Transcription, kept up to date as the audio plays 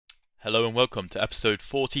Hello and welcome to episode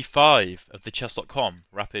 45 of the chess.com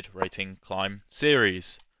Rapid Rating Climb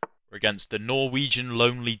series. We're against the Norwegian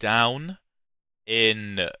Lonely Down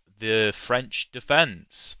in the French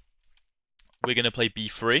defense. We're going to play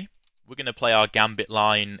b3. We're going to play our gambit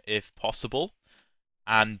line if possible.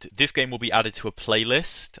 And this game will be added to a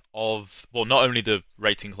playlist of, well, not only the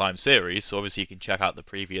Rating Climb series, so obviously you can check out the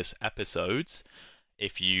previous episodes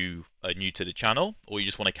if you are new to the channel or you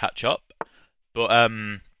just want to catch up. But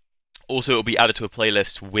also, it will be added to a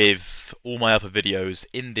playlist with all my other videos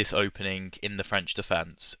in this opening in the French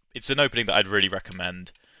defense. It's an opening that I'd really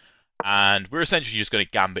recommend, and we're essentially just going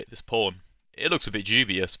to gambit this pawn. It looks a bit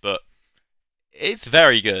dubious, but it's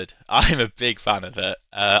very good. I'm a big fan of it.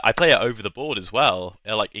 I play it over the board as well,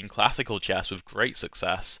 like in classical chess with great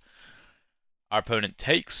success. Our opponent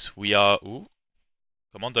takes. We are... Ooh,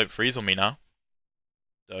 come on, don't freeze on me now.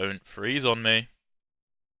 Don't freeze on me.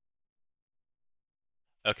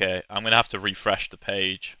 Okay, I'm going to have to refresh the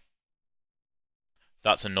page.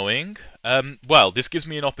 That's annoying. Well, this gives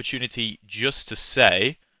me an opportunity just to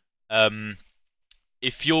say,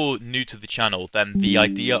 if you're new to the channel, then the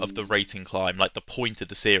idea of the rating climb, like the point of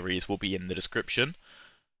the series, will be in the description.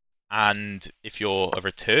 And if you're a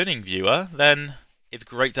returning viewer, then it's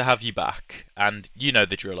great to have you back. And you know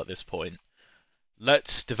the drill at this point.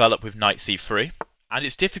 Let's develop with knight c3. And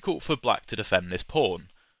it's difficult for black to defend this pawn.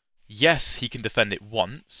 Yes, he can defend it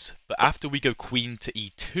once, but after we go queen to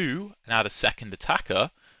e2 and add a second attacker,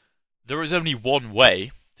 there is only one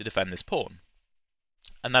way to defend this pawn,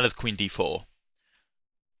 and that is queen d4.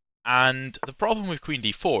 And the problem with queen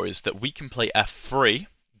d4 is that we can play f3,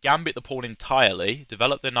 gambit the pawn entirely,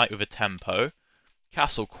 develop the knight with a tempo,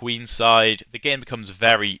 castle queenside. The game becomes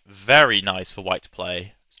very, very nice for white to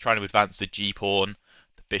play. It's trying to advance the g-pawn,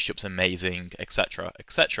 the bishop's amazing, etc.,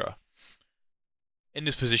 etc. In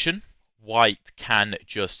this position, white can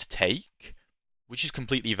just take, which is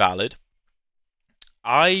completely valid.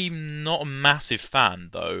 I'm not a massive fan,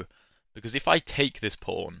 though, because if I take this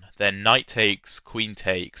pawn, then knight takes, queen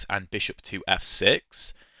takes, and bishop to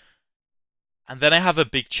f6. And then I have a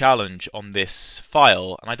big challenge on this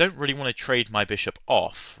file, and I don't really want to trade my bishop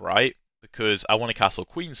off, right? Because I want to castle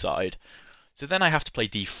queenside. So then I have to play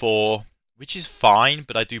d4, which is fine,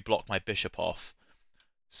 but I do block my bishop off.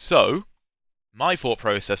 So my thought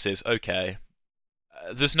process is, okay,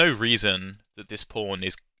 there's no reason that this pawn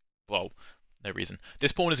is, well, no reason.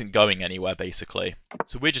 This pawn isn't going anywhere, basically.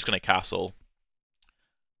 So we're just going to castle.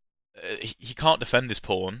 He can't defend this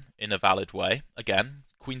pawn in a valid way. Again,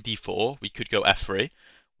 queen d4, we could go f3.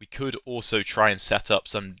 We could also try and set up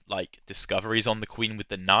some, like, discoveries on the queen with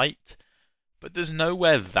the knight. But there's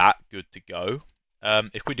nowhere that good to go.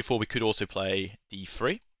 If queen d4, we could also play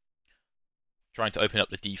d3, trying to open up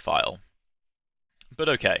the d file. But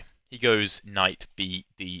okay, he goes knight b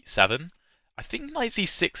d7. I think knight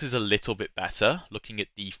c6 is a little bit better, looking at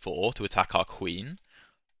d4 to attack our queen.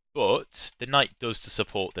 But the knight does to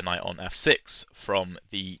support the knight on f6 from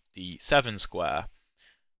the d7 square.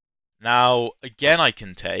 Now, again I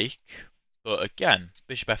can take, but again,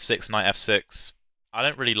 bishop f6, knight f6, I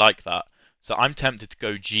don't really like that. So I'm tempted to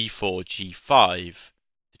go g4, g5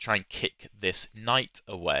 to try and kick this knight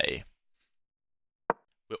away.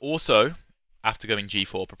 We're also, after going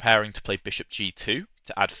g4, preparing to play bishop g2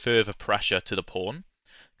 to add further pressure to the pawn.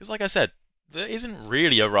 Because like I said, there isn't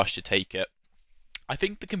really a rush to take it. I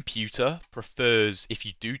think the computer prefers if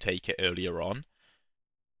you do take it earlier on,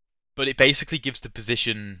 but it basically gives the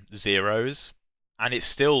position zeros, and it's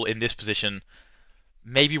still in this position.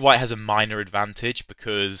 Maybe white has a minor advantage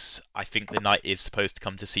because I think the knight is supposed to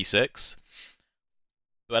come to c6.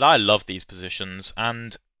 But I love these positions,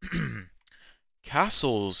 and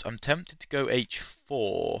castles, I'm tempted to go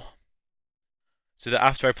h4, so that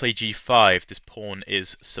after I play g5, this pawn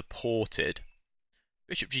is supported.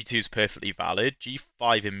 Bishop g2 is perfectly valid,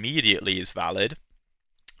 g5 immediately is valid,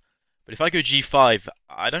 but if I go g5,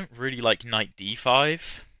 I don't really like knight d5,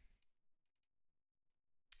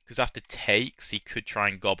 because after takes, he could try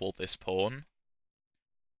and gobble this pawn.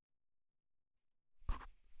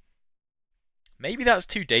 Maybe that's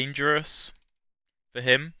too dangerous for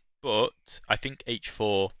him, but I think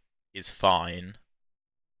h4 is fine.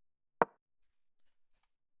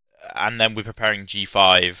 And then we're preparing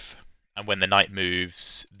g5, and when the knight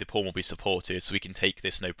moves, the pawn will be supported, so we can take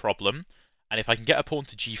this no problem. And if I can get a pawn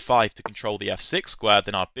to g5 to control the f6 square,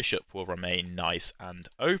 then our bishop will remain nice and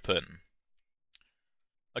open.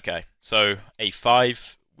 Okay, so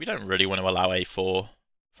a5, we don't really want to allow a4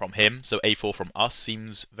 from him, so a4 from us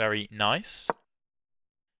seems very nice.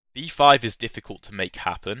 b5 is difficult to make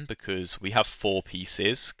happen because we have 4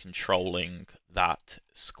 pieces controlling that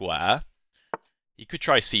square. You could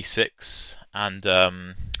try c6 and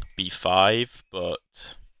b5,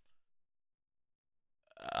 but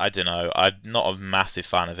I don't know. I'm not a massive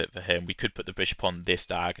fan of it for him. We could put the bishop on this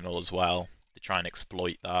diagonal as well to try and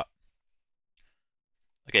exploit that.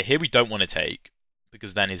 Okay, here we don't want to take,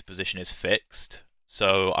 because then his position is fixed.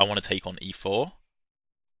 So I want to take on e4.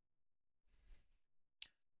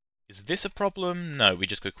 Is this a problem? No, we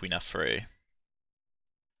just go queen f3.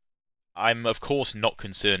 I'm of course not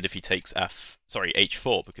concerned if he takes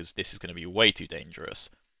h4, because this is going to be way too dangerous.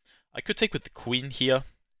 I could take with the queen here,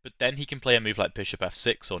 but then he can play a move like bishop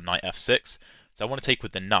f6 or knight f6. So I want to take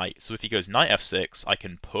with the knight. So if he goes knight f6, I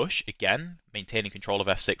can push again, maintaining control of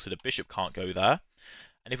f6 so the bishop can't go there.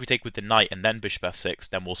 And if we take with the knight and then bishop f6,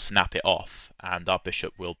 then we'll snap it off, and our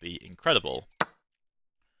bishop will be incredible.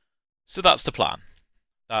 So that's the plan.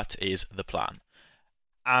 That is the plan.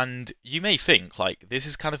 And you may think, like, this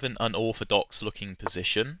is kind of an unorthodox looking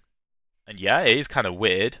position. And yeah, it is kind of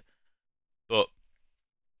weird, but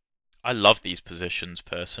I love these positions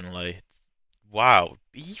personally. Wow,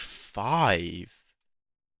 b5.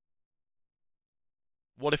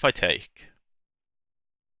 What if I take?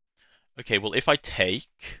 Okay, well, if I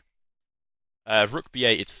take rook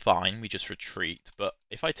b8, it's fine, we just retreat. But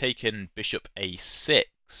if I take in bishop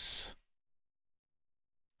a6,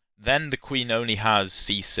 then the queen only has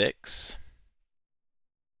c6.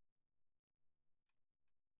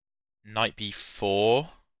 Knight b4.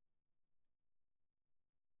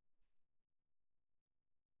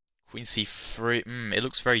 Queen c3. It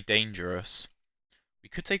looks very dangerous. We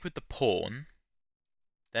could take with the pawn.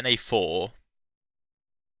 Then a4.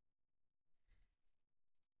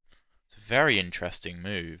 It's a very interesting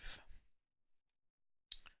move.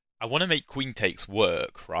 I want to make queen takes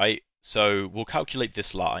work, right? So we'll calculate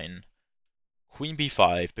this line. Queen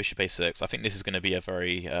b5, bishop a6. I think this is going to be a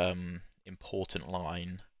very important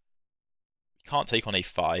line. We can't take on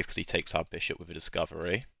a5 because he takes our bishop with a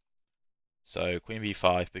discovery. So queen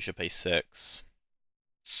b5, bishop a6.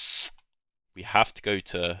 We have to go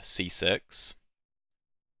to c6.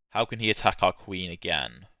 How can he attack our queen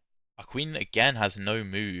again? Our queen again has no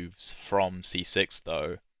moves from c6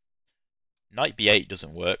 though. Knight b8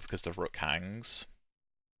 doesn't work because the rook hangs.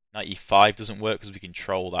 Knight e5 doesn't work because we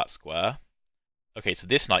control that square. Okay, so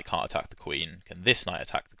this knight can't attack the queen. Can this knight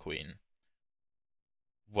attack the queen?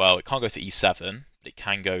 Well, it can't go to e7, but it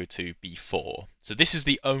can go to b4. So this is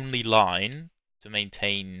the only line to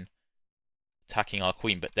maintain attacking our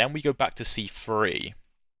queen. But then we go back to c3.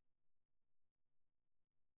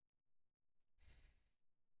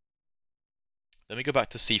 Then we go back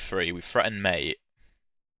to c3. We threaten mate.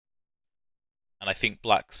 And I think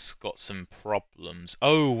black's got some problems.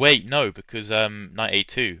 Oh, wait, no, because knight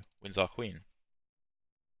a2 wins our queen.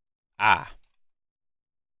 Ah.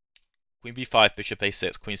 Queen b5, bishop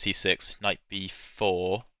a6, queen c6, knight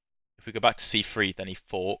b4. If we go back to c3, then he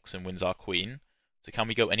forks and wins our queen. So can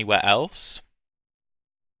we go anywhere else?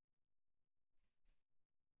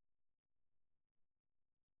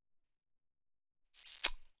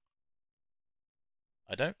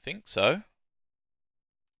 I don't think so.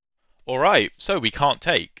 Alright, so we can't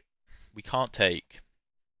take. We can't take.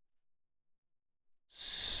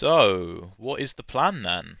 So, what is the plan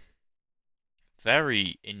then?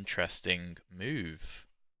 Very interesting move.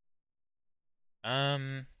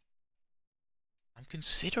 I'm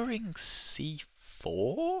considering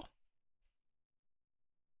c4?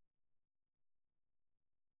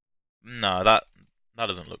 No, that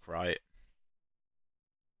doesn't look right.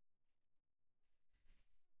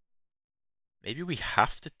 Maybe we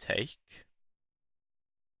have to take.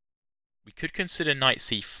 We could consider knight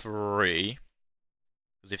c3,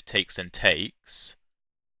 because if takes then takes.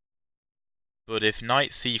 But if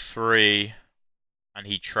knight c3 and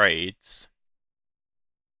he trades,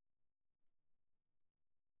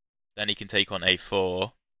 then he can take on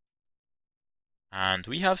a4. And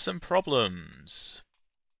we have some problems.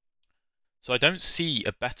 So I don't see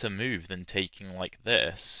a better move than taking like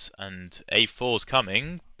this. And a4's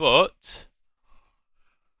coming, but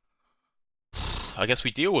I guess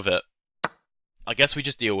we deal with it. I guess we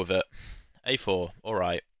just deal with it. a4,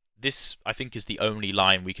 alright. This, I think, is the only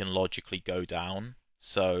line we can logically go down.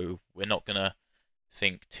 So we're not going to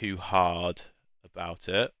think too hard about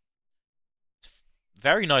it. It's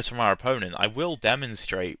very nice from our opponent. I will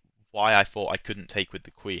demonstrate why I thought I couldn't take with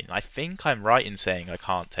the queen. I think I'm right in saying I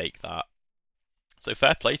can't take that. So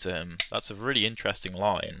fair play to him. That's a really interesting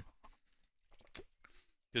line.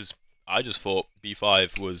 Because I just thought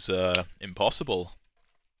b5 was impossible.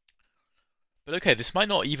 But okay, this might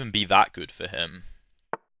not even be that good for him.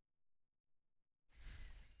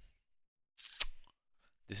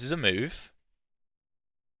 This is a move.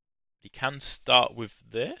 He can start with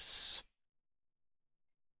this.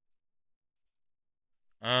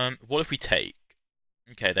 What if we take?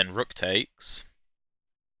 Okay, then rook takes.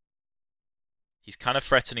 He's kind of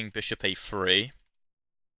threatening bishop a3.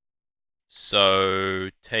 So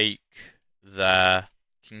take there,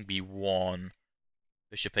 king b1,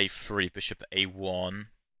 bishop a3, bishop a1.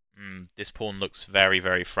 This pawn looks very,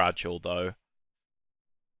 very fragile though.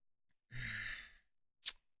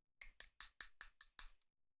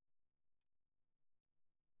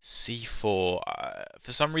 c4.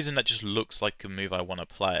 For some reason that just looks like a move I want to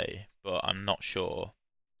play, but I'm not sure.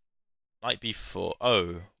 Knight b4.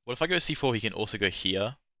 Oh, well if I go c4 he can also go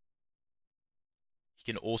here. He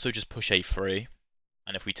can also just push a3.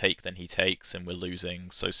 And if we take then he takes and we're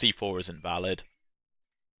losing. So c4 isn't valid.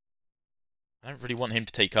 I don't really want him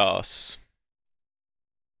to take us.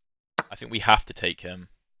 I think we have to take him.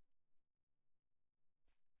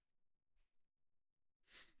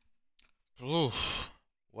 Oof.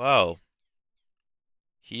 Well,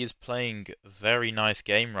 he is playing a very nice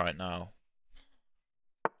game right now.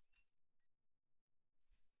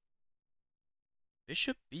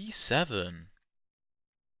 Bishop b7.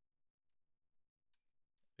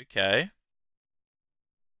 Okay.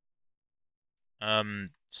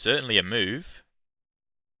 Certainly a move.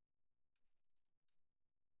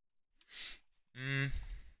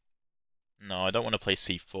 No, I don't want to play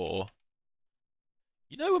c4.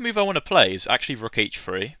 You know what move I want to play is actually rook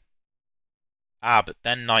h3. Ah, but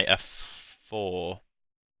then knight f4.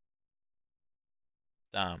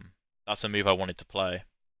 Damn. That's a move I wanted to play.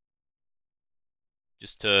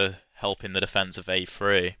 Just to help in the defense of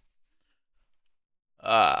a3.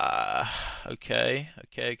 Okay.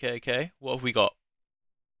 What have we got?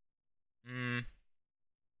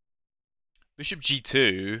 Bishop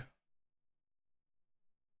g2.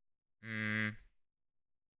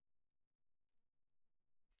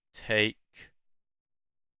 Take.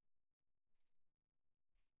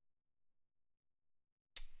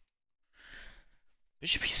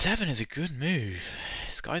 Bishop e7 is a good move.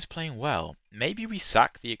 This guy's playing well. Maybe we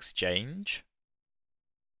sack the exchange?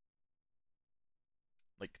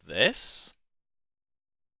 Like this?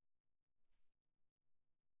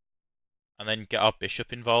 And then get our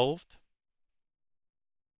bishop involved?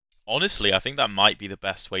 Honestly, I think that might be the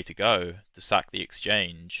best way to go, to sack the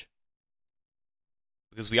exchange.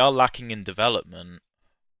 Because we are lacking in development.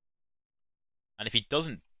 And if he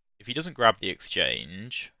doesn't grab the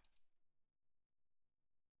exchange,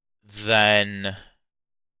 then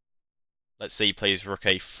let's say he plays rook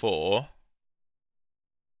a4.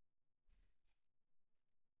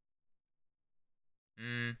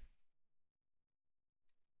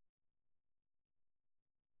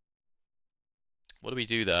 What do we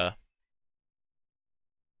do there?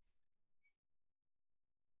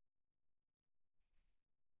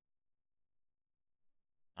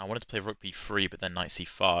 I wanted to play rook b3, but then knight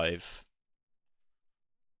c5.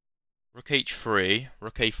 Rook h3,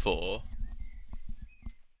 rook a4.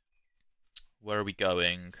 Where are we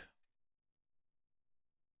going?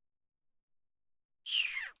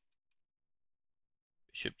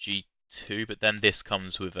 Bishop g2, but then this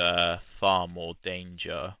comes with far more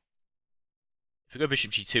danger. If we go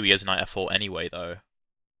bishop g2, he has knight f4 anyway, though.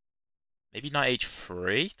 Maybe knight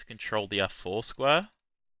h3 to control the f4 square?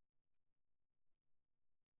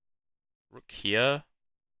 Rook here.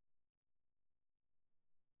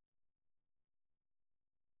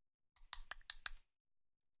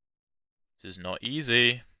 This is not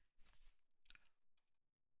easy.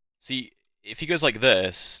 See, if he goes like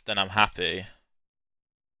this, then I'm happy. I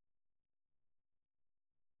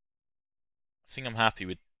think I'm happy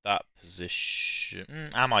with that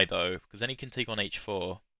position. Am I, though? Because then he can take on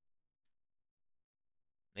h4.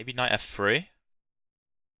 Maybe knight f3?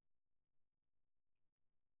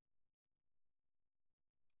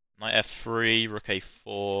 Knight f3, rook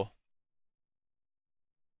a4.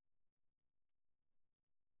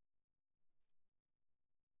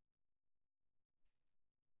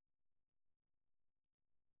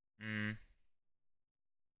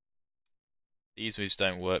 These moves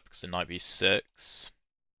don't work because of knight b6.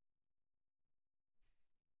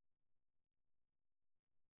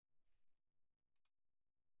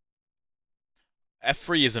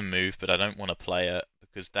 F3 is a move, but I don't want to play it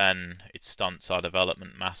because then it stunts our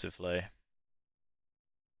development massively.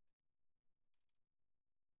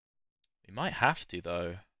 We might have to,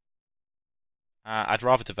 though. I'd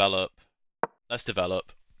rather develop. Let's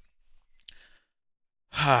develop.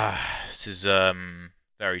 This is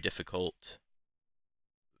very difficult.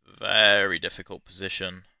 Very difficult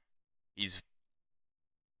position. He's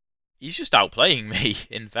he's just outplaying me,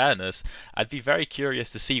 in fairness. I'd be very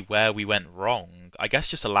curious to see where we went wrong. I guess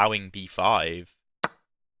just allowing b5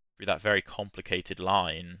 through that very complicated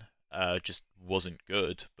line just wasn't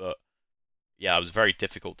good, but yeah, it was very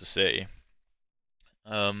difficult to see.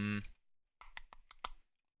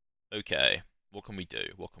 Okay, what can we do?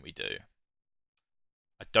 What can we do?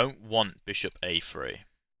 I don't want bishop a3.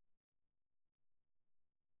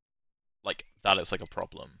 Like, that looks like a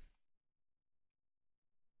problem.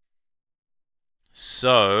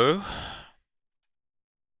 So,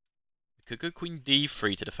 we could go queen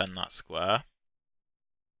d3 to defend that square.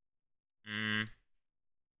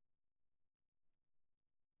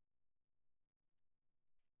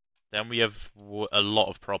 Then we have a lot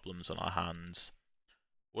of problems on our hands.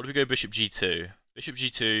 What if we go bishop g2? Bishop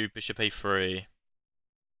g2, bishop a3.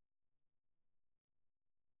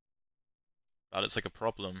 That looks like a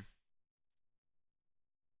problem.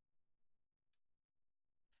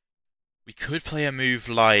 We could play a move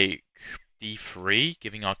like d3,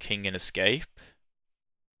 giving our king an escape.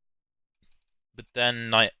 But then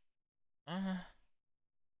knight...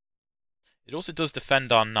 it also does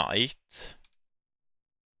defend our knight.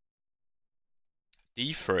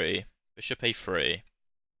 d3, bishop a3.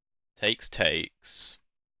 Takes, takes.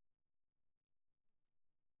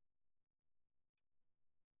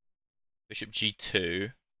 Bishop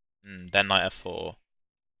g2. Then knight f4.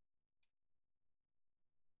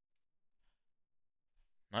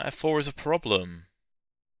 Knight f4 is a problem.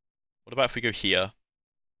 What about if we go here?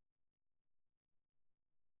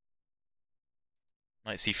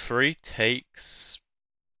 Knight c3, takes,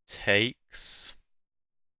 takes.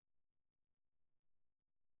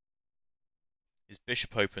 His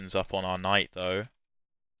bishop opens up on our knight, though.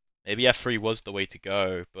 Maybe f3 was the way to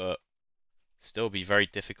go, but still be very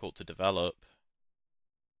difficult to develop.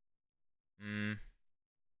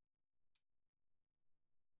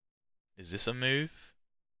 Is this a move?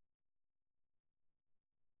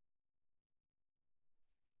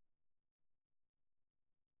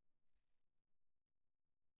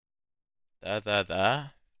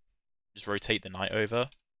 There. Just rotate the knight over.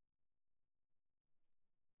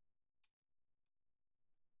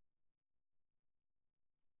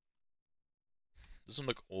 Doesn't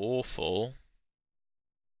look awful.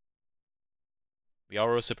 We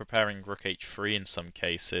are also preparing rook h3 in some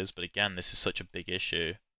cases, but again, this is such a big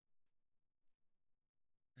issue.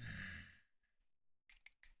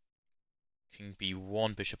 King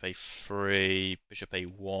b1, bishop a3, bishop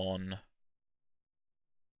a1.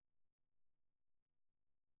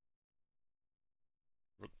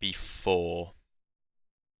 Rook b4.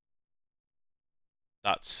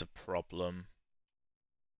 That's a problem.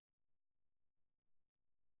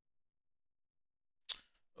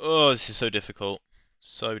 Oh, this is so difficult.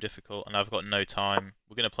 So difficult, and I've got no time.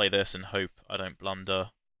 We're going to play this and hope I don't blunder.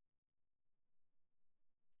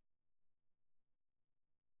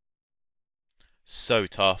 So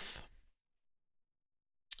tough.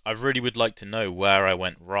 I really would like to know where I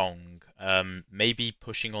went wrong. Maybe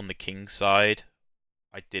pushing on the king side,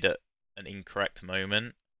 I did at an incorrect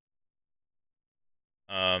moment.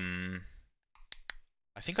 I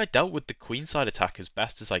think I dealt with the queenside attack as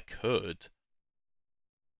best as I could.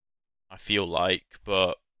 I feel like,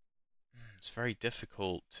 but it's very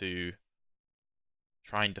difficult to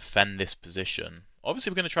try and defend this position. Obviously,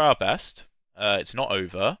 we're going to try our best. It's not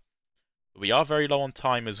over. But we are very low on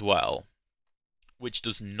time as well, which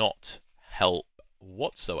does not help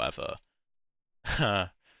whatsoever.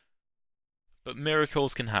 But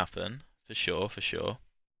miracles can happen, for sure, for sure.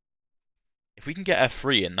 If we can get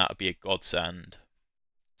f3 in, that would be a godsend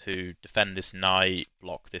to defend this knight,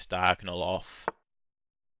 block this diagonal off.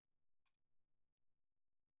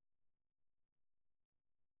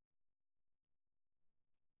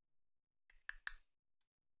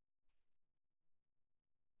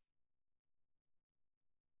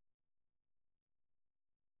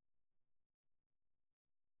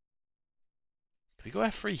 Do we go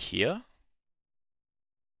f3 here?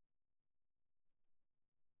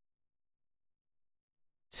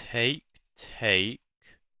 Take, take.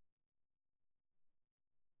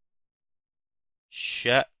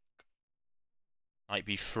 Check. Knight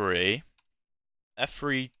b3.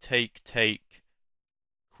 f3, take, take.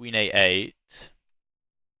 Queen a8.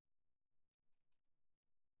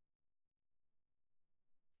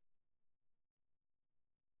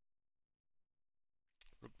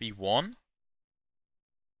 Rook b1.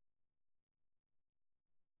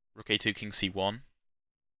 Rook a2, king c1.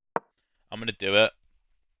 I'm going to do it.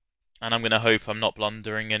 And I'm going to hope I'm not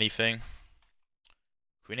blundering anything.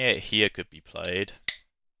 Queen a8 here could be played.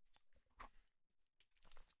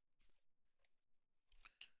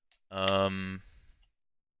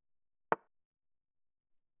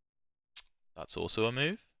 That's also a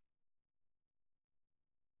move.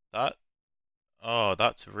 That, oh,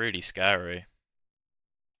 that's really scary.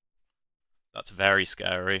 That's very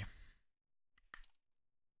scary.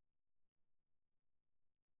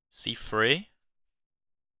 C3.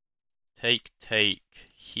 Take,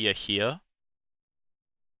 here, here.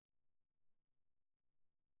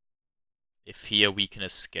 If here we can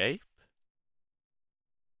escape.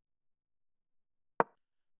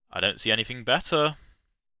 I don't see anything better.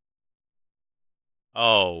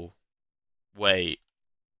 Oh, wait.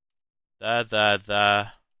 There, there,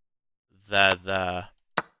 there. There, there.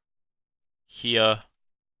 Here.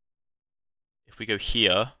 If we go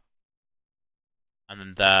here, and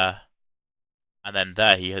then there, and then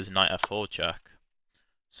there, he has knight f4 check.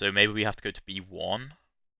 So maybe we have to go to b1.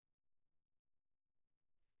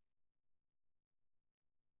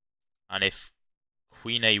 And if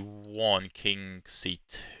queen a1, king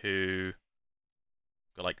c2,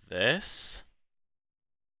 go like this.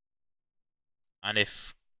 And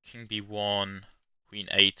if king b1, queen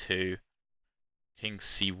a2, king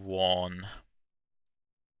c1,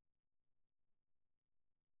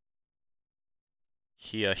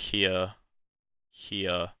 here, here,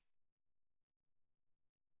 here,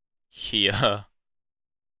 here.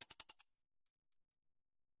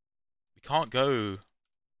 We can't go.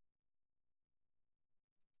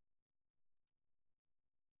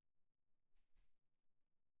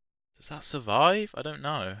 Does that survive? I don't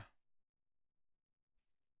know.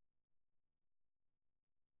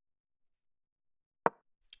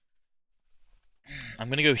 I'm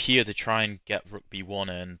going to go here to try and get rook b1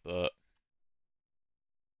 in, but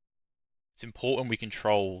it's important we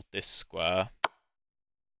control this square.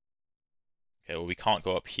 Okay, well we can't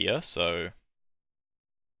go up here, so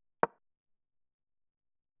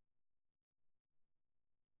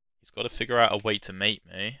he's got to figure out a way to mate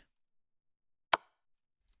me.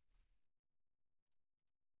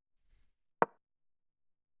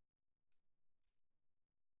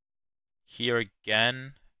 Here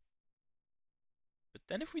again. But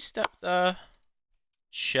then if we step there,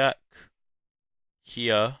 check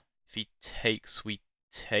here. If he takes, we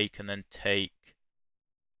take and then take.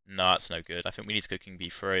 No, that's no good. I think we need to go king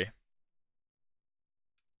b3.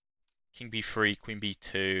 King b3, queen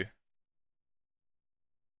b2,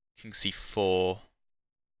 king c4,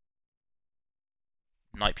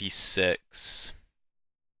 knight b6.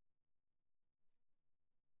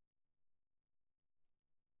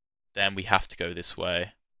 Then we have to go this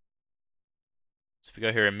way. So if we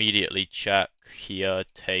go here immediately, check, here,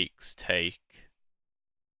 takes, take.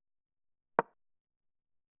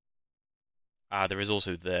 Ah, there is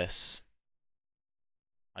also this.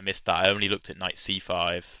 I missed that. I only looked at knight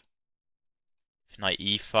c5. Knight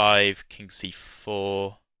e5, king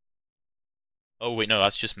c4. Oh, wait, no,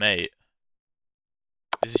 that's just mate.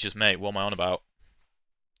 This is just mate. What am I on about?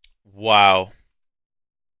 Wow.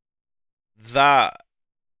 That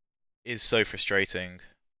is so frustrating.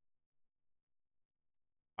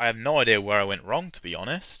 I have no idea where I went wrong, to be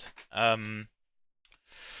honest. It's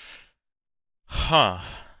gonna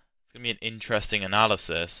be an interesting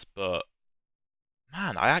analysis, but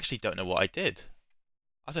man, I actually don't know what I did.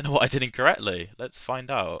 I don't know what I did incorrectly. Let's find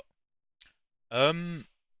out.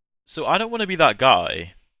 So I don't want to be that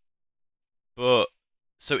guy, but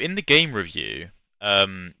so in the game review,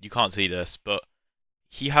 you can't see this, but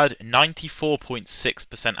he had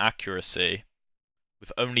 94.6% accuracy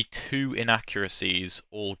with only 2 inaccuracies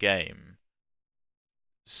all game.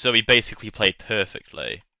 So he basically played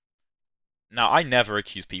perfectly. Now, I never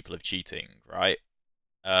accuse people of cheating, right?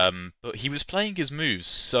 But he was playing his moves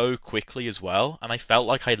so quickly as well, and I felt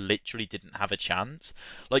like I literally didn't have a chance.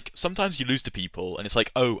 Like, sometimes you lose to people, and it's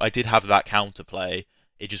like, oh, I did have that counterplay,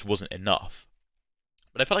 it just wasn't enough.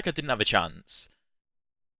 But I felt like I didn't have a chance.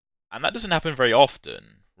 And that doesn't happen very often,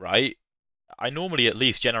 right? I normally at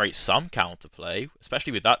least generate some counterplay,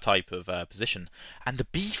 especially with that type of position. And the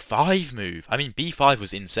b5 move, I mean, b5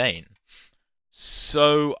 was insane.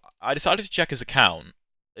 So I decided to check his account.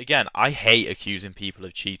 Again, I hate accusing people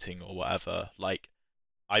of cheating or whatever. Like,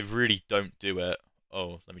 I really don't do it.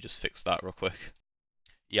 Oh, let me just fix that real quick.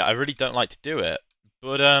 Yeah, I really don't like to do it.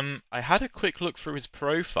 But I had a quick look through his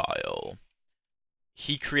profile.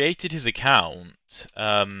 He created his account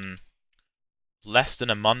less than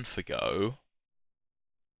a month ago.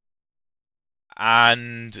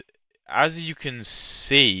 And as you can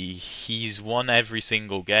see, he's won every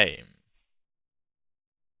single game.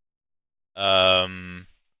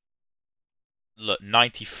 Look,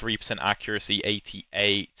 93% accuracy,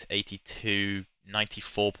 88, 82,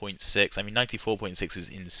 94.6. I mean, 94.6 is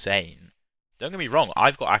insane. Don't get me wrong,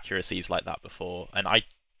 I've got accuracies like that before, and I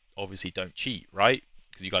obviously don't cheat, right?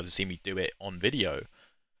 because you guys have seen me do it on video.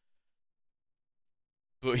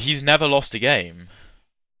 But he's never lost a game.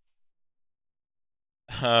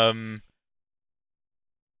 I'd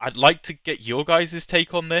like to get your guys'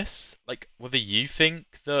 take on this, like whether you think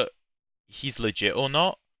that he's legit or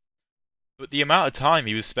not. But the amount of time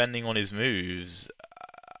he was spending on his moves,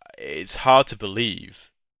 it's hard to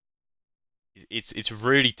believe. It's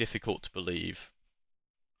really difficult to believe.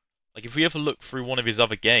 Like if we ever look through one of his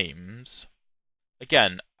other games,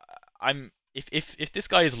 again, if this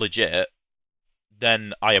guy is legit,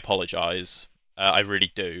 then I apologize. I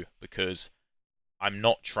really do, because I'm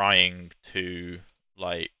not trying to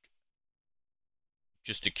like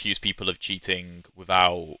just accuse people of cheating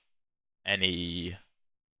without any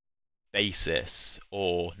basis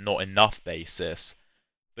or not enough basis.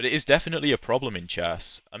 But it is definitely a problem in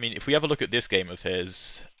chess. I mean, if we have a look at this game of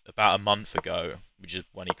his about a month ago, which is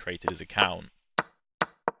when he created his account,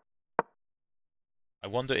 I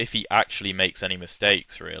wonder if he actually makes any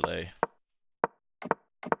mistakes, really.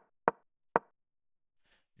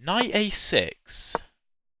 Knight a6?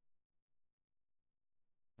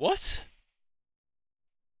 What?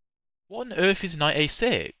 What on earth is knight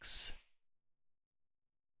a6?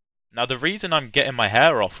 Now, the reason I'm getting my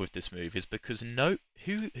hair off with this move is because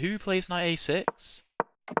who plays knight a6?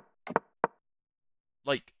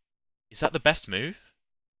 Like, is that the best move?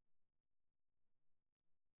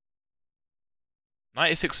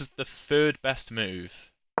 Knight a6 is the third best move.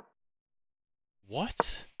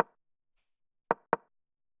 What?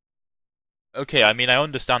 Okay, I mean, I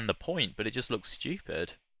understand the point, but it just looks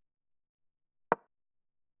stupid.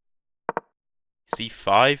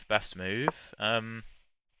 c5, best move.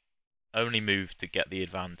 Only move to get the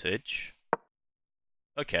advantage.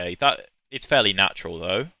 Okay, it's fairly natural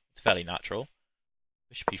though. It's fairly natural.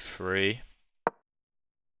 Bishop e3.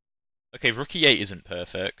 Okay, rook e8 isn't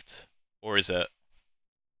perfect, or is it?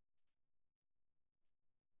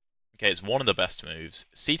 Okay, it's one of the best moves.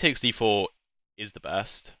 C takes d4 is the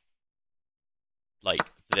best. Like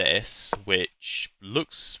this, which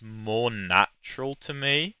looks more natural to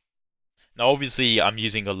me. Now, obviously, I'm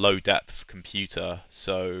using a low-depth computer,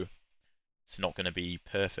 so it's not going to be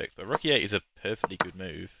perfect. But rook e8 is a perfectly good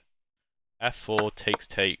move. f4,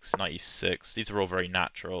 takes, knight e6. These are all very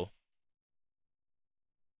natural.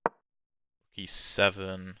 Rook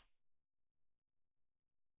e7.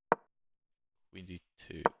 Queen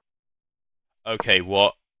d2. Okay,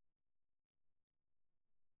 what?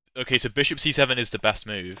 Okay, so bishop c7 is the best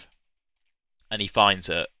move. And he finds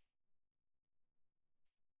it.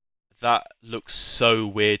 That looks so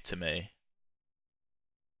weird to me.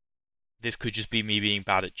 This could just be me being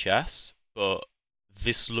bad at chess, but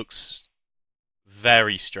this looks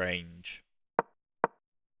very strange.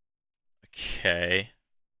 Okay.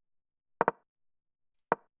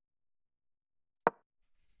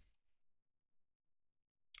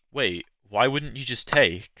 Wait, why wouldn't you just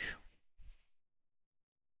take?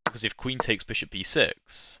 Because if queen takes bishop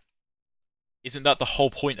b6, isn't that the whole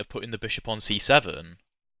point of putting the bishop on c7?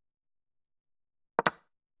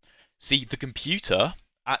 See, the computer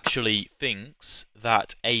actually thinks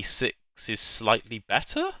that a6 is slightly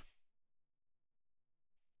better?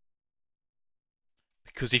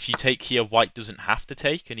 Because if you take here, white doesn't have to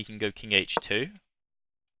take, and he can go king h2.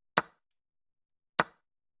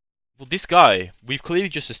 Well, this guy, we've clearly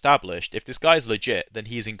just established, if this guy is legit, then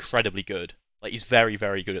he is incredibly good. Like, he's very,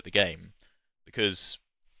 very good at the game. Because,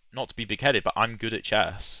 not to be big-headed, but I'm good at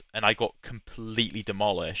chess, and I got completely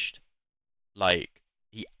demolished. Like,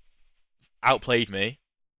 he outplayed me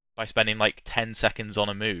by spending like 10 seconds on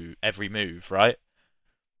a move, every move, right?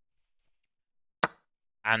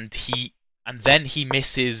 And then he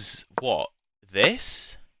misses, what?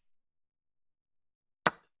 This?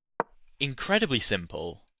 Incredibly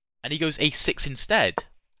simple. And he goes a6 instead.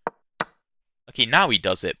 Okay, now he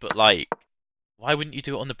does it, but like, why wouldn't you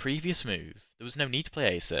do it on the previous move? There was no need to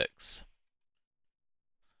play a6.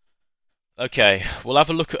 Okay, we'll have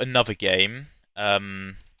a look at another game.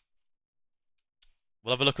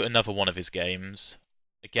 We'll have a look at another one of his games.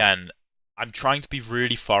 Again, I'm trying to be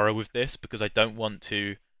really thorough with this because I don't want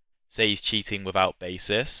to say he's cheating without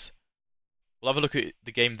basis. We'll have a look at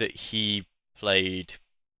the game that he played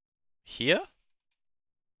here,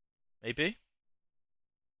 maybe.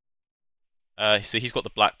 So he's got the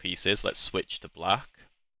black pieces. Let's switch to black.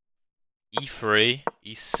 e3,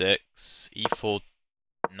 e6, e4,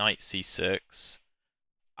 knight c6.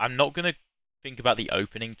 I'm not going to think about the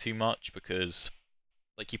opening too much because,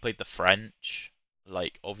 like, he played the French.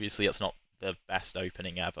 Like, obviously that's not the best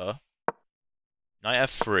opening ever. Knight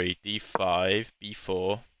f3, d5,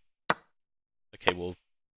 b4. Okay, well,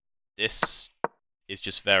 this is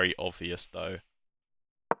just very obvious, though.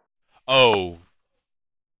 Oh.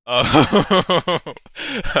 Oh.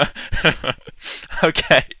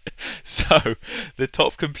 Okay. So, the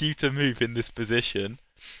top computer move in this position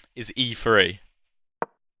is e3.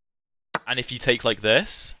 And if you take like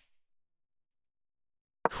this,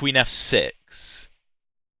 queen f6,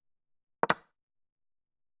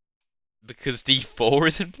 because d4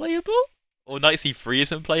 isn't playable? Or knight c3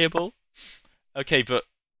 isn't playable? Okay, but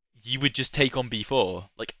you would just take on b4.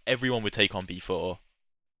 Like, everyone would take on b4.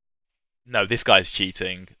 No, this guy's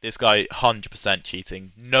cheating. This guy 100%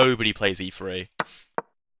 cheating. Nobody plays e3.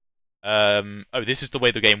 Oh, this is the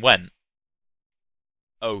way the game went.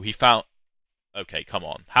 Oh, he found... Okay, come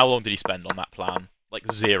on. How long did he spend on that plan? Like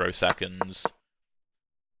 0 seconds.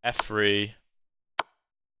 f3.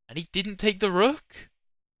 And he didn't take the rook?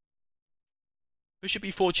 Bishop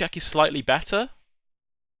e4 check is slightly better?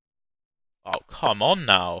 Oh, come on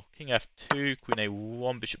now. King f2, queen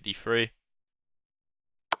a1, bishop d3.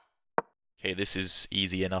 Okay, this is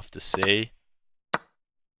easy enough to see.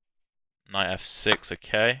 Knight f6,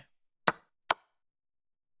 okay.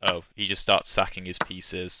 Oh, he just starts sacking his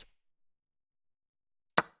pieces.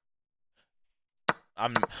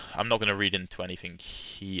 I'm not going to read into anything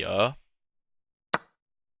here.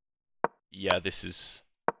 Yeah, this is...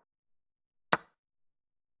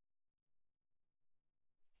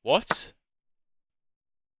 What?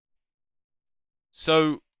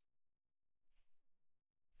 So,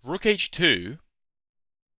 rook h2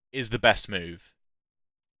 is the best move.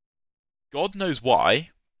 God knows why.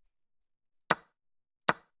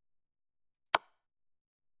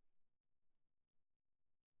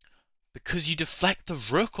 Because you deflect the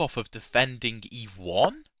rook off of defending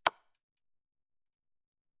e1?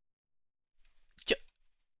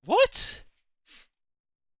 What?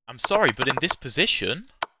 I'm sorry, but in this position,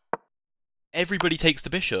 everybody takes the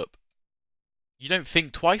bishop. You don't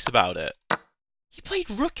think twice about it. He played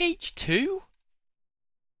rook h2?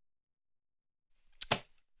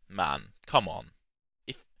 Man, come on.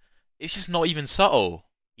 It's just not even subtle.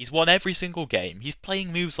 He's won every single game. He's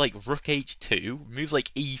playing moves like rook h2, moves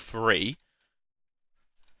like e3.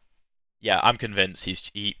 Yeah, I'm convinced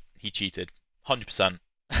he cheated. 100%.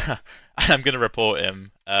 And I'm going to report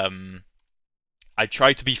him. I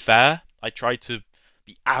tried to be fair. I tried to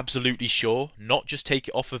be absolutely sure, not just take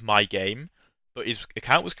it off of my game. But his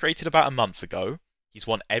account was created about a month ago. He's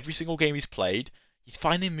won every single game he's played. He's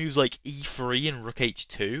finding moves like e3 and rook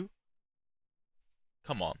h2.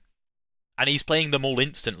 Come on. And he's playing them all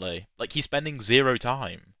instantly. Like, he's spending 0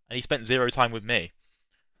 time. And he spent 0 time with me.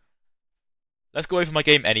 Let's go over my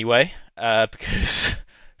game anyway, because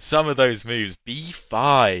some of those moves,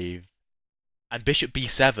 b5 and bishop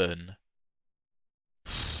b7.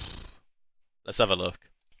 Let's have a look.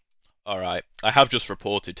 Alright, I have just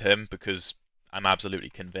reported him because I'm absolutely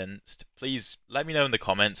convinced. Please let me know in the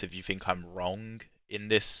comments if you think I'm wrong in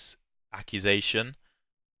this accusation.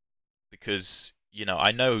 Because, you know,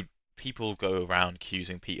 I know people go around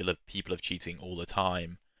accusing people of cheating all the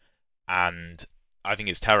time. And I think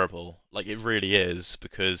it's terrible. Like, it really is,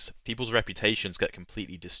 because people's reputations get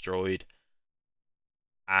completely destroyed.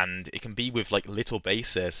 And it can be with, like, little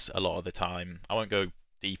basis a lot of the time. I won't go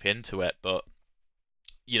deep into it, but,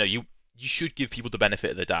 you know, you should give people the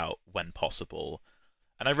benefit of the doubt when possible.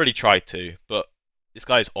 And I really tried to, but this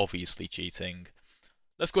guy is obviously cheating.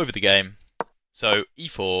 Let's go over the game. So,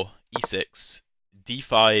 e4, e6,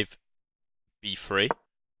 d5, b3,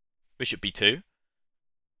 bishop b2.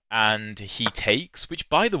 And he takes, which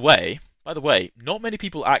by the way, not many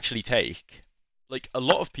people actually take. Like, a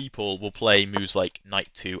lot of people will play moves like knight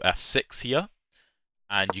to f6 here,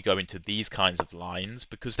 and you go into these kinds of lines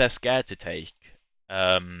because they're scared to take.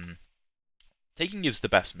 Taking is the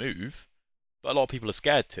best move, but a lot of people are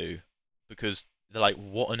scared to because they're like,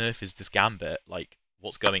 what on earth is this gambit? Like,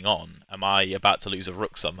 what's going on? Am I about to lose a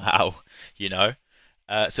rook somehow? You know?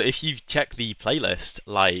 So if you check the playlist,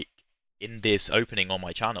 like, in this opening on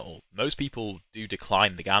my channel, most people do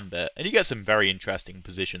decline the gambit, and you get some very interesting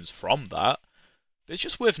positions from that. But it's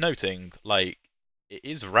just worth noting, like, it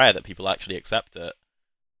is rare that people actually accept it.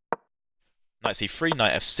 Knight c3,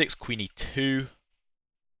 knight f6, queen e2,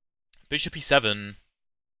 bishop e7.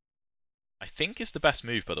 I think is the best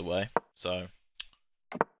move, by the way. So,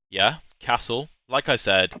 yeah, castle. Like I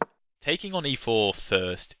said, taking on e4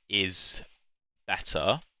 first is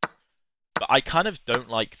better. But I kind of don't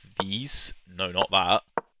like these. No, not that.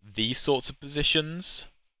 These sorts of positions.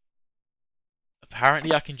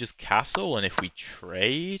 Apparently I can just castle, and if we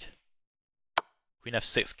trade... Queen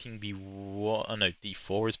f6, king b1... Oh no,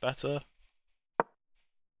 d4 is better.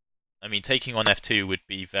 I mean, taking on f2 would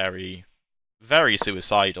be very, very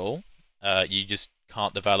suicidal. You just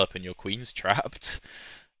can't develop and your queen's trapped.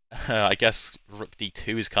 I guess rook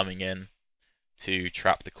d2 is coming in to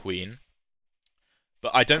trap the queen.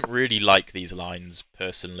 But I don't really like these lines,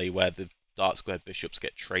 personally, where the dark square bishops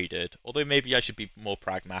get traded. Although maybe I should be more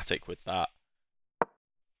pragmatic with that.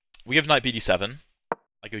 We have knight bd7.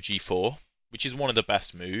 I go g4, which is one of the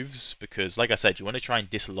best moves, because, like I said, you want to try and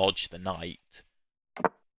dislodge the knight.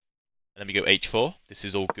 And then we go h4. This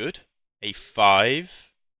is all good. a5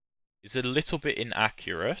 is a little bit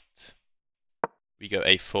inaccurate. We go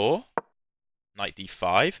a4. Knight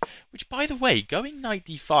d5, which, by the way, going knight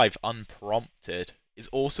d5 unprompted is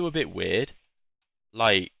also a bit weird.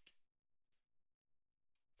 Like,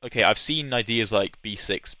 okay, I've seen ideas like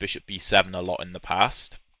b6, bishop b7 a lot in the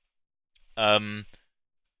past.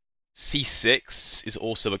 C6 is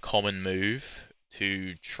also a common move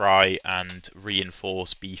to try and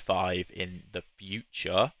reinforce b5 in the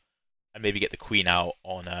future, and maybe get the queen out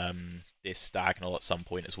on this diagonal at some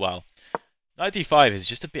point as well. Knight d5 is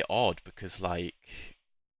just a bit odd because, like,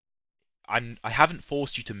 I haven't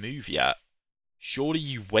forced you to move yet. Surely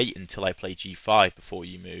you wait until I play g5 before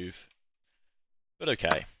you move. But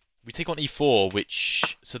okay. We take on e4,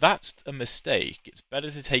 which... So that's a mistake. It's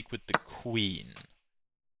better to take with the queen.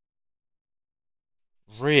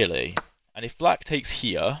 Really? And if black takes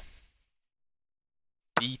here,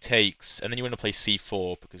 b takes... And then you want to play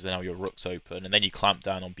c4 because now your rook's open. And then you clamp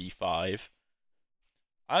down on b5.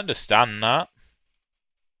 I understand that.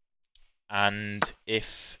 And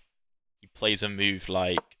if he plays a move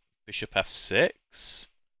like bishop f6,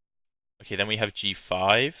 okay, then we have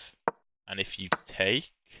g5. And if you take,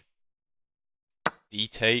 d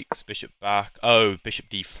takes, bishop back. Oh, bishop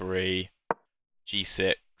d3,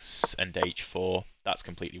 g6, and h4. That's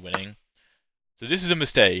completely winning. So this is a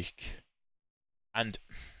mistake. And,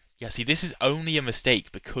 yeah, see, this is only a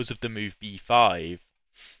mistake because of the move b5.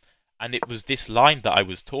 And it was this line that I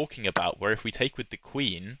was talking about, where if we take with the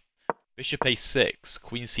queen, bishop a6,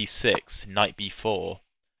 queen c6, knight b4,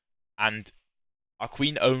 and our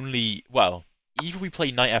queen only, well, either we play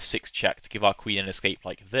knight f6 check to give our queen an escape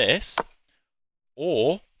like this,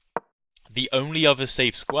 or the only other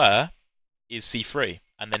safe square is c3,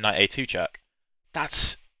 and then knight a2 check.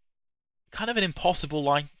 That's kind of an impossible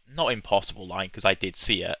line. Not impossible line, because I did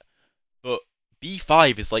see it, but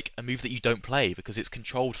b5 is like a move that you don't play because it's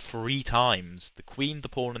controlled 3 times. The queen, the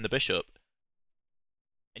pawn, and the bishop.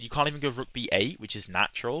 And you can't even go rook b8, which is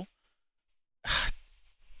natural.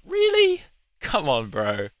 Really? Come on,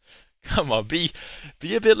 bro. Come on, be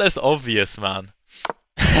a bit less obvious, man.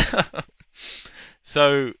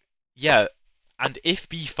 So, yeah, and if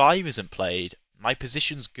b5 isn't played, my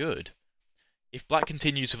position's good. If black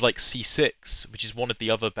continues with like c6, which is one of the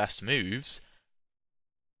other best moves,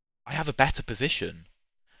 I have a better position.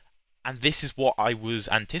 And this is what I was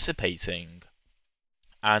anticipating.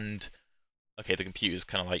 And, okay, the computer's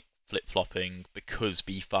kind of like flip-flopping because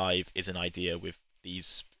b5 is an idea with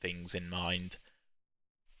these things in mind.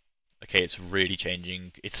 Okay, it's really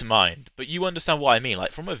changing its mind. But you understand what I mean.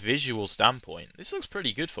 Like, from a visual standpoint, this looks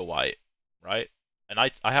pretty good for white, right? And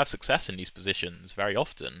I have success in these positions very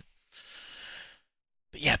often.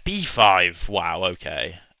 But yeah, b5, wow,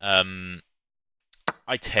 okay.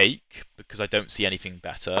 I take, because I don't see anything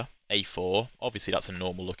better. a4, obviously that's a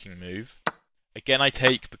normal looking move. Again, I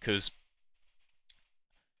take because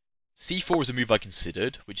c4 is a move I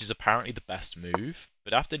considered, which is apparently the best move.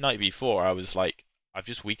 But after knight b4, I was like, I've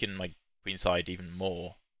just weakened my queenside even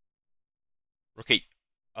more. Rook 8.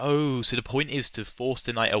 Oh, so the point is to force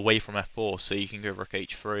the knight away from f4 so you can go rook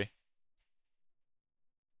h3.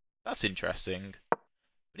 That's interesting.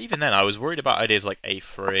 But even then, I was worried about ideas like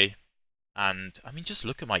a3. And, I mean, just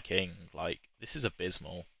look at my king. Like, this is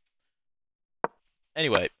abysmal.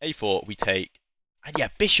 Anyway, a4, we take. And yeah,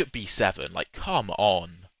 bishop b7. Like, come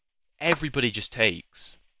on. Everybody just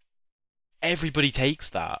takes. Everybody takes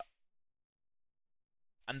that.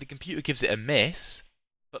 And the computer gives it a miss.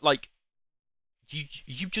 But, like,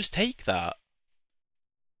 you just take that.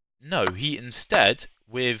 No, he instead,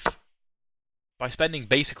 by spending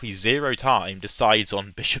basically 0 time, decides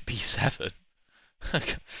on bishop b7.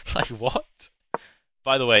 Like, what?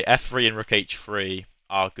 By the way, f3 and rook h3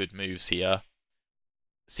 are good moves here.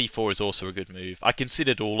 c4 is also a good move. I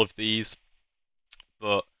considered all of these,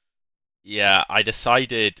 but yeah, I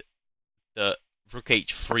decided that rook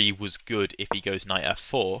h3 was good if he goes knight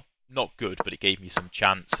f4. Not good, but it gave me some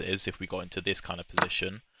chances if we got into this kind of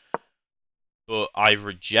position. But I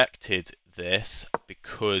rejected this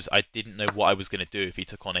because I didn't know what I was going to do if he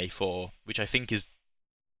took on a4, which I think is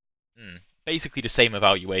basically the same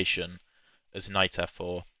evaluation as knight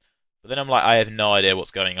f4. But then I'm like, I have no idea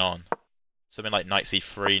what's going on. Something like knight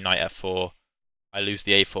c3, knight f4. I lose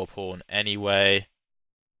the a4 pawn anyway.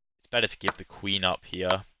 better to give the queen up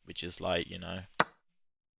here, which is like, you know,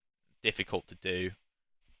 difficult to do.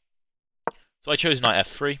 So I chose knight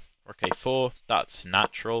f3, rook a4, that's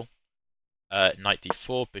natural. Knight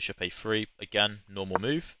d4, bishop a3, again, normal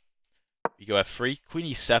move. We go f3, queen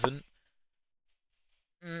e7.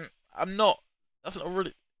 That's not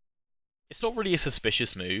really, it's not really a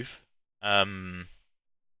suspicious move.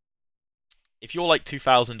 If you're like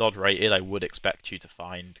 2000 odd rated, I would expect you to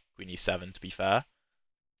find queen e7, to be fair.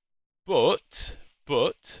 But,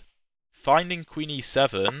 finding queen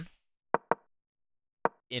e7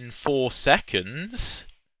 in 4 seconds,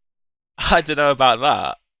 I don't know about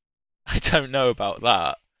that. I don't know about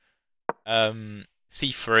that.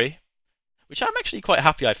 C3, which I'm actually quite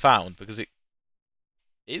happy I found, because it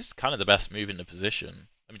is kind of the best move in the position.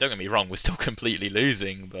 I mean, don't get me wrong, we're still completely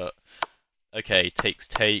losing, but... Okay,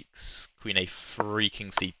 takes, queen a3, king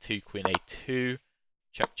c2, queen a2,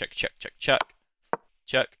 check, check, check, check, check,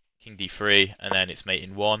 check, king d3, and then it's mate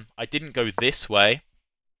in 1. I didn't go this way,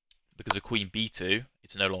 because of queen b2,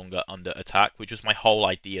 it's no longer under attack, which was my whole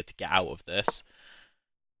idea to get out of this.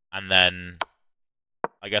 And then,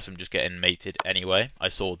 I guess I'm just getting mated anyway. I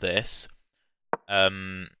saw this.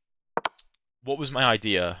 What was my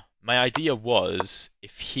idea? My idea was,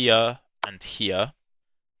 if here and here,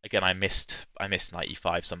 again, I missed knight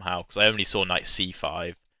e5 somehow, because I only saw knight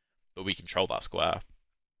c5, but we control that square.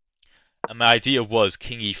 And my idea was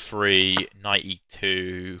king e3, knight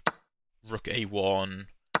e2, rook a1,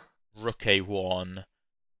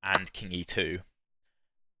 and king e2.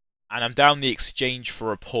 And I'm down the exchange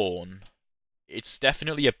for a pawn. It's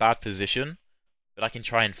definitely a bad position, but I can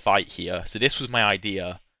try and fight here. So this was my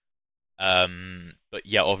idea. But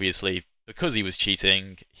yeah, obviously, because he was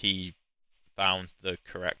cheating, he found the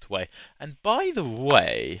correct way. And by the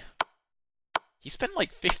way, he spent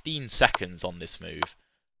like 15 seconds on this move.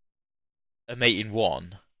 A mate in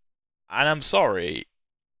 1. And I'm sorry,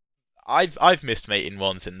 I've missed mate in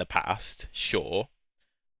 1s in the past, sure.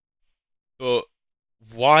 But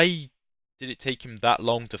why did it take him that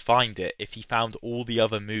long to find it if he found all the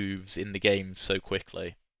other moves in the game so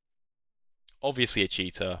quickly? Obviously a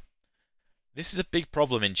cheater. This is a big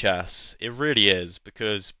problem in chess. It really is,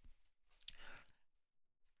 because...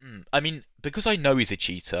 I mean, because I know he's a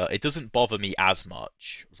cheater, it doesn't bother me as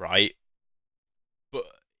much, right? But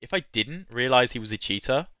if I didn't realize he was a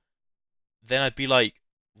cheater, then I'd be like,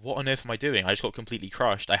 what on earth am I doing? I just got completely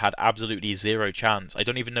crushed. I had absolutely zero chance. I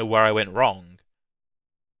don't even know where I went wrong.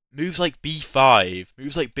 Moves like b5,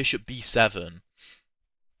 moves like bishop b7.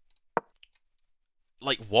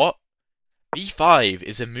 Like, what? b5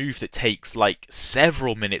 is a move that takes, like,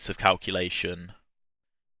 several minutes of calculation.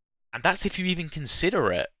 And that's if you even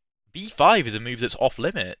consider it. b5 is a move that's off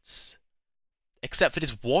limits. Except for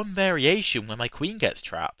this one variation where my queen gets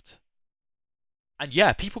trapped. And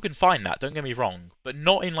yeah, people can find that, don't get me wrong, but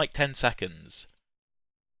not in like 10 seconds.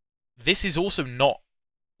 This is also not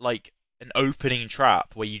like an opening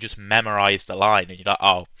trap where you just memorize the line and you're like,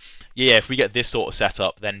 oh, yeah, if we get this sort of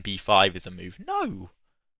setup, then b5 is a move. No!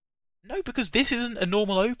 No, because this isn't a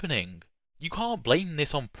normal opening. You can't blame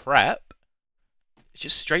this on prep. It's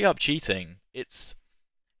just straight up cheating. It's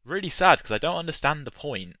really sad because I don't understand the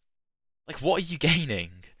point. Like, what are you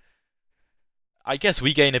gaining? I guess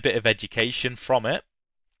we gain a bit of education from it.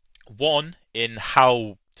 One, in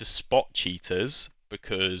how to spot cheaters,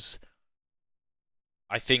 because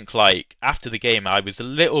I think, like, after the game, I was a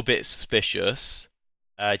little bit suspicious,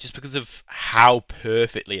 just because of how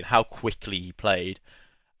perfectly and how quickly he played.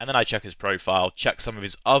 And then I check his profile, check some of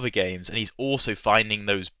his other games, and he's also finding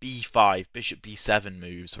those b5, bishop b7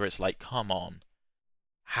 moves, where it's like, come on.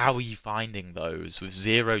 How are you finding those with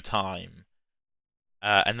zero time?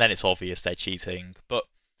 And then it's obvious they're cheating. But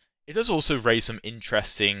it does also raise some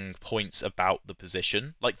interesting points about the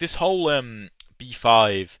position. Like, this whole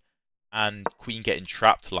b5 and queen getting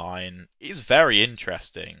trapped line is very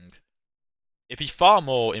interesting. It'd be far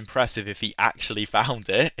more impressive if he actually found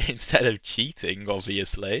it instead of cheating,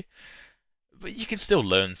 obviously. But you can still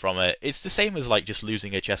learn from it. It's the same as like just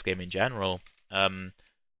losing a chess game in general.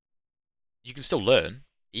 You can still learn,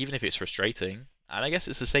 even if it's frustrating. And I guess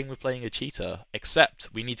it's the same with playing a cheater,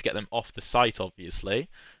 except we need to get them off the site, obviously.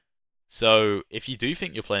 So if you do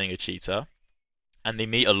think you're playing a cheater, and they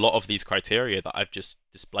meet a lot of these criteria that I've just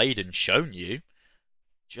displayed and shown you,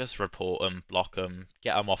 just report them, block them,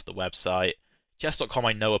 get them off the website. Chess.com,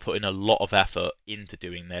 I know, are putting a lot of effort into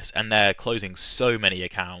doing this, and they're closing so many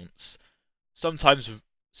accounts. Sometimes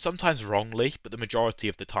wrongly, but the majority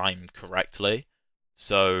of the time correctly.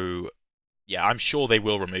 So, yeah, I'm sure they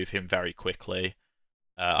will remove him very quickly.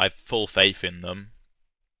 I have full faith in them.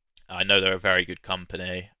 I know they're a very good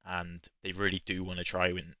company, and they really do want to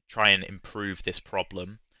try and improve this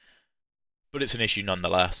problem, but it's an issue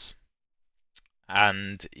nonetheless.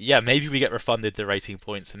 And yeah, maybe we get refunded the rating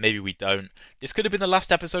points, and maybe we don't. This could have been the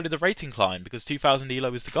last episode of the rating climb because 2,000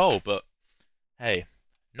 elo is the goal, but hey,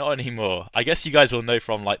 not anymore. I guess you guys will know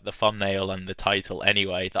from like the thumbnail and the title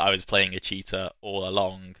anyway that I was playing a cheater all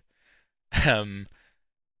along. Um,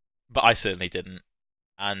 but I certainly didn't.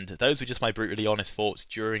 And those were just my brutally honest thoughts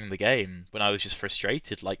during the game when I was just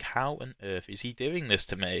frustrated. Like, how on earth is he doing this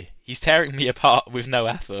to me? He's tearing me apart with no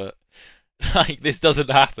effort. Like, this doesn't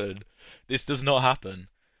happen. This does not happen.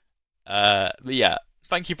 But yeah,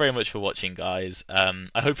 thank you very much for watching, guys.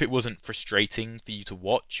 I hope it wasn't frustrating for you to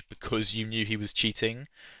watch because you knew he was cheating.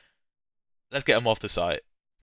 Let's get him off the site.